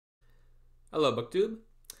Hello, BookTube.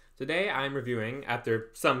 Today I'm reviewing, after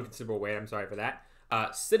some considerable wait, I'm sorry for that,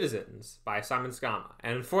 Citizens by Simon Schama.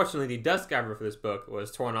 And unfortunately, the dust cover for this book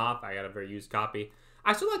was torn off. I got a very used copy.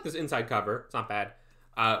 I still like this inside cover. It's not bad.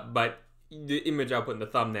 But the image I'll put in the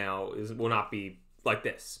thumbnail will not be like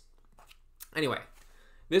this. Anyway,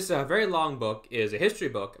 this very long book is a history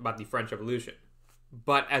book about the French Revolution.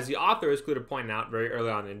 But as the author is clear to point out very early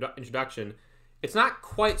on in the introduction, it's not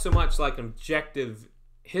quite so much like an objective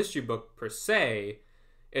history book per se.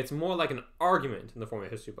 It's more like an argument in the form of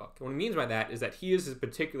a history book. And what he means by that is that he has his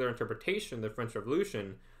particular interpretation of the French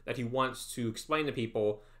Revolution that he wants to explain to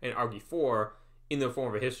people and argue for in the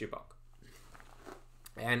form of a history book.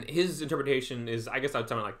 And his interpretation is, I guess I would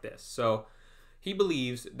tell it like this. So he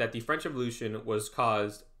believes that the French Revolution was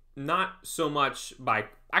caused not so much by,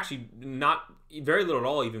 actually not very little at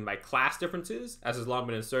all even, by class differences, as has long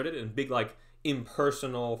been inserted, and big like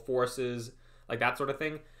impersonal forces, like that sort of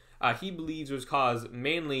thing. He believes it was caused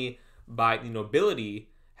mainly by the nobility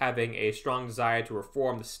having a strong desire to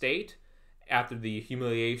reform the state after the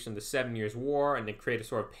humiliation of the 7 Years' War and to create a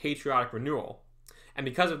sort of patriotic renewal. And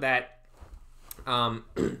because of that,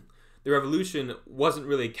 the revolution wasn't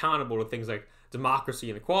really accountable to things like democracy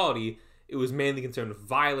and equality. It was mainly concerned with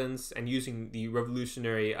violence and using the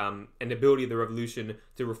revolutionary and ability of the revolution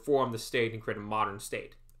to reform the state and create a modern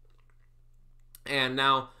state. And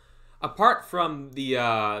now, apart from the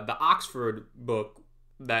Oxford book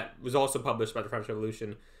that was also published by the French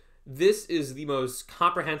Revolution, this is the most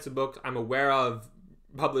comprehensive book I'm aware of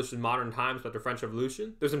published in modern times about the French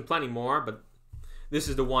Revolution. There's been plenty more, but this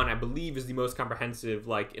is the one I believe is the most comprehensive,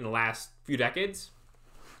 like, in the last few decades.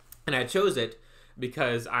 And I chose it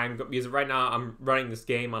because right now I'm running this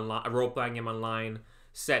game online, a role-playing game online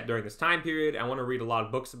set during this time period. I want to read a lot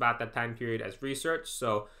of books about that time period as research,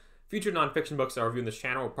 so future nonfiction books I review in this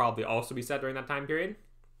channel will probably also be set during that time period.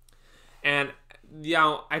 And, you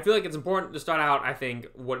know, I feel like it's important to start out, I think,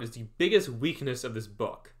 what is the biggest weakness of this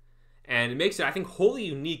book. And it makes it, I think, wholly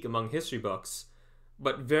unique among history books,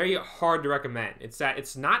 but very hard to recommend. It's that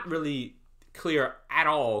it's not really clear at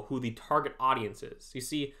all who the target audience is. You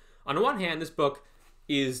see, on the one hand, this book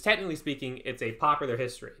is, technically speaking, it's a popular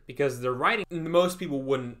history because the writing most people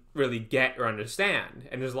wouldn't really get or understand,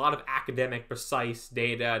 and there's a lot of academic, precise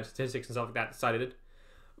data and statistics and stuff like that cited.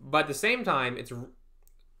 But at the same time,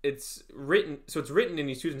 it's written in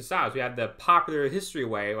these two different styles. We have the popular history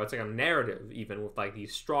way, or it's like a narrative, even with like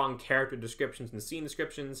these strong character descriptions and scene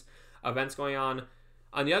descriptions, events going on.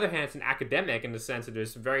 On the other hand, it's an academic in the sense that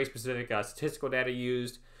there's very specific statistical data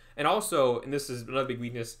used, and also, and this is another big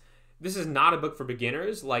weakness, this is not a book for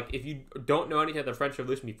beginners. Like, if you don't know anything about the French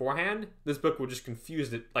Revolution beforehand, this book will just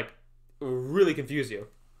confuse it, like, it will really confuse you.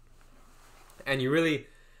 And you really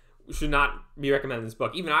should not be recommending this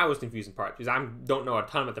book. Even I was confused in part, because I don't know a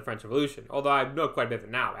ton about the French Revolution, although I know quite a bit of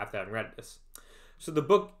it now after having read this. So the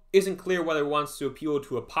book isn't clear whether it wants to appeal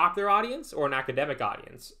to a popular audience or an academic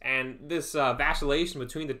audience. And this vacillation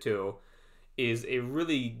between the two is a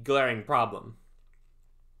really glaring problem.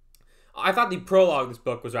 I thought the prologue of this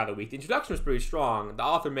book was rather weak. The introduction was pretty strong. The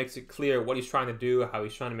author makes it clear what he's trying to do, how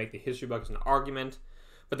he's trying to make the history book as an argument.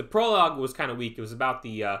 But the prologue was kind of weak. It was about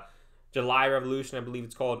the July Revolution, I believe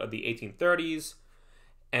it's called, of the 1830s.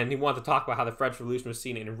 And he wanted to talk about how the French Revolution was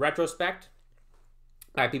seen in retrospect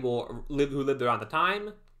by people who lived around the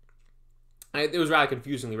time. And it was rather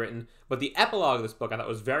confusingly written. But the epilogue of this book I thought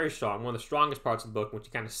was very strong. One of the strongest parts of the book, which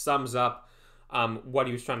he kind of sums up what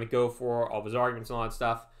he was trying to go for, all of his arguments and all that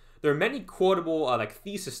stuff. There are many quotable like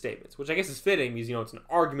thesis statements, which I guess is fitting because, you know, it's an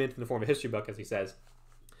argument in the form of a history book, as he says.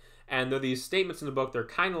 And there are these statements in the book, they're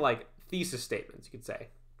kind of like thesis statements, you could say.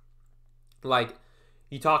 Like,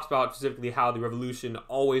 he talks about specifically how the revolution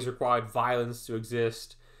always required violence to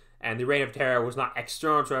exist, and the Reign of Terror was not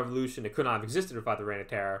external to the revolution, it could not have existed without the Reign of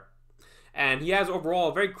Terror. And he has overall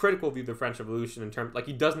a very critical view of the French Revolution in terms, like,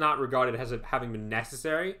 he does not regard it as having been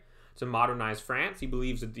necessary to modernize France. He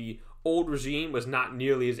believes that the old regime was not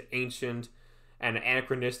nearly as ancient and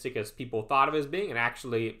anachronistic as people thought of it as being, and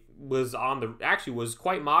actually was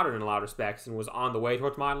quite modern in a lot of respects and was on the way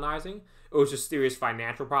towards modernizing. It was just serious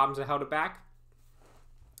financial problems that held it back.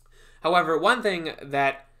 However, one thing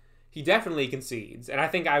that he definitely concedes, and I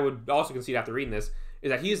think I would also concede after reading this, is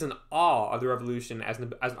that he is in awe of the revolution as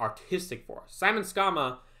an artistic force. Simon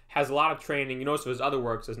Schama has a lot of training, you notice of his other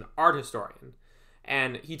works, as an art historian.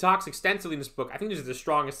 And he talks extensively in this book, I think these are the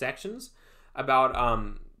strongest sections, about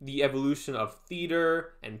the evolution of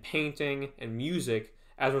theater and painting and music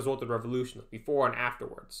as a result of the revolution, before and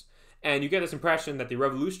afterwards. And you get this impression that the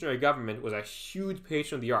revolutionary government was a huge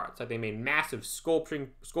patron of the arts. Like, they made massive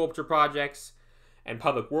sculpture projects and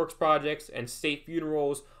public works projects and state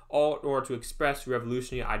funerals all in order to express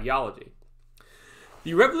revolutionary ideology.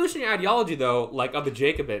 The revolutionary ideology, though, like of the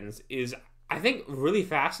Jacobins, is, I think, really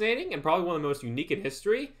fascinating and probably one of the most unique in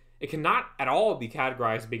history. It cannot at all be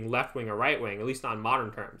categorized as being left-wing or right-wing, at least not in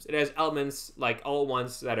modern terms. It has elements like all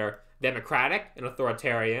ones that are democratic and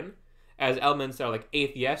authoritarian, as elements that are like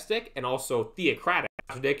atheistic and also theocratic,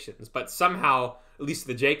 contradictions. But somehow, at least to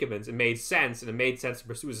the Jacobins, it made sense, and it made sense to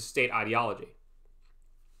pursue as a state ideology.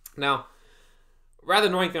 Now, rather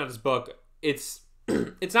annoying thing about this book, it's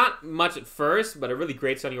not much at first, but a really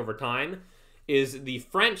great study over time, is the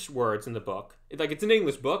French words in the book. It's an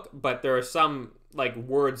English book, but there are some like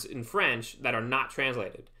words in French that are not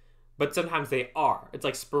translated. But sometimes they are. It's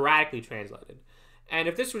like sporadically translated. And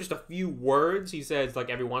if this were just a few words, he says, like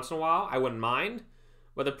every once in a while, I wouldn't mind.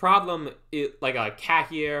 But the problem is, like a cat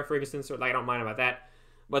here, for instance, or like I don't mind about that.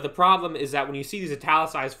 But the problem is that when you see these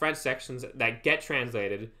italicized French sections that get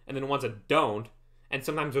translated, and then ones that don't, and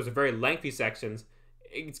sometimes those are very lengthy sections,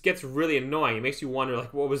 it gets really annoying. It makes you wonder,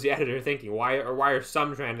 like, what was the editor thinking? Why are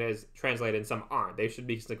some translated and some aren't? There should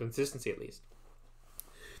be some consistency at least.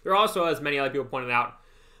 There are also, as many other people pointed out,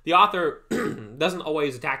 the author doesn't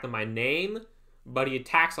always attack them by name, but he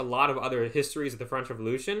attacks a lot of other histories of the French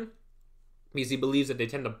Revolution because he believes that they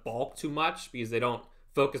tend to bulk too much because they don't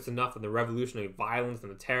focus enough on the revolutionary violence and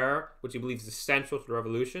the terror, which he believes is essential to the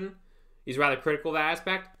revolution. He's rather critical of that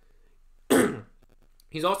aspect.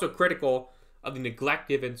 He's also critical of the neglect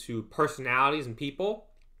given to personalities and people.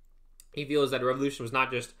 He feels that the revolution was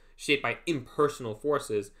not just shaped by impersonal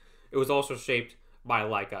forces, it was also shaped by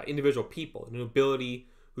individual people, the nobility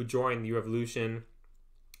who joined the revolution,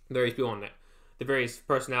 various people on the various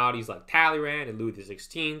personalities like Talleyrand and Louis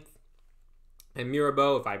XVI and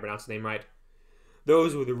Mirabeau, if I pronounce the name right.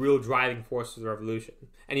 Those were the real driving forces of the revolution.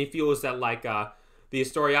 And he feels that the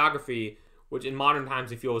historiography, which in modern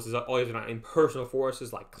times he feels is always about impersonal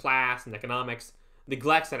forces like class and economics,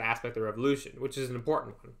 neglects that aspect of the revolution, which is an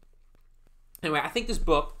important one. Anyway, I think this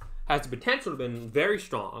book has the potential to have been very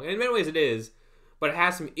strong, and in many ways it is, but it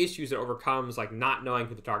has some issues that it overcomes, like not knowing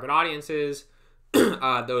who the target audience is,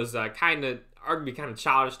 those arguably kind of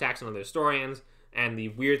childish attacks on other historians, and the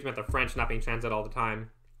weird thing about the French not being translated all the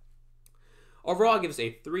time. Overall, I give this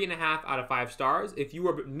a 3.5 out of 5 stars. If you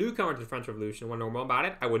were a newcomer to the French Revolution and want to know more about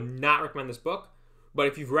it, I would not recommend this book. But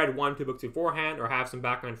if you've read 1 or 2 books beforehand or have some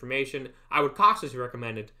background information, I would cautiously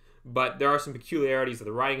recommend it. But there are some peculiarities of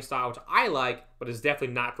the writing style, which I like, but is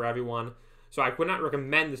definitely not for everyone. So I would not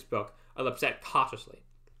recommend this book. I'll upset cautiously.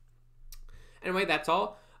 Anyway, that's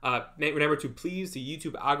all. Remember to please the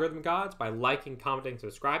YouTube algorithm gods by liking, commenting,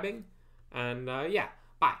 subscribing. And yeah,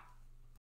 bye.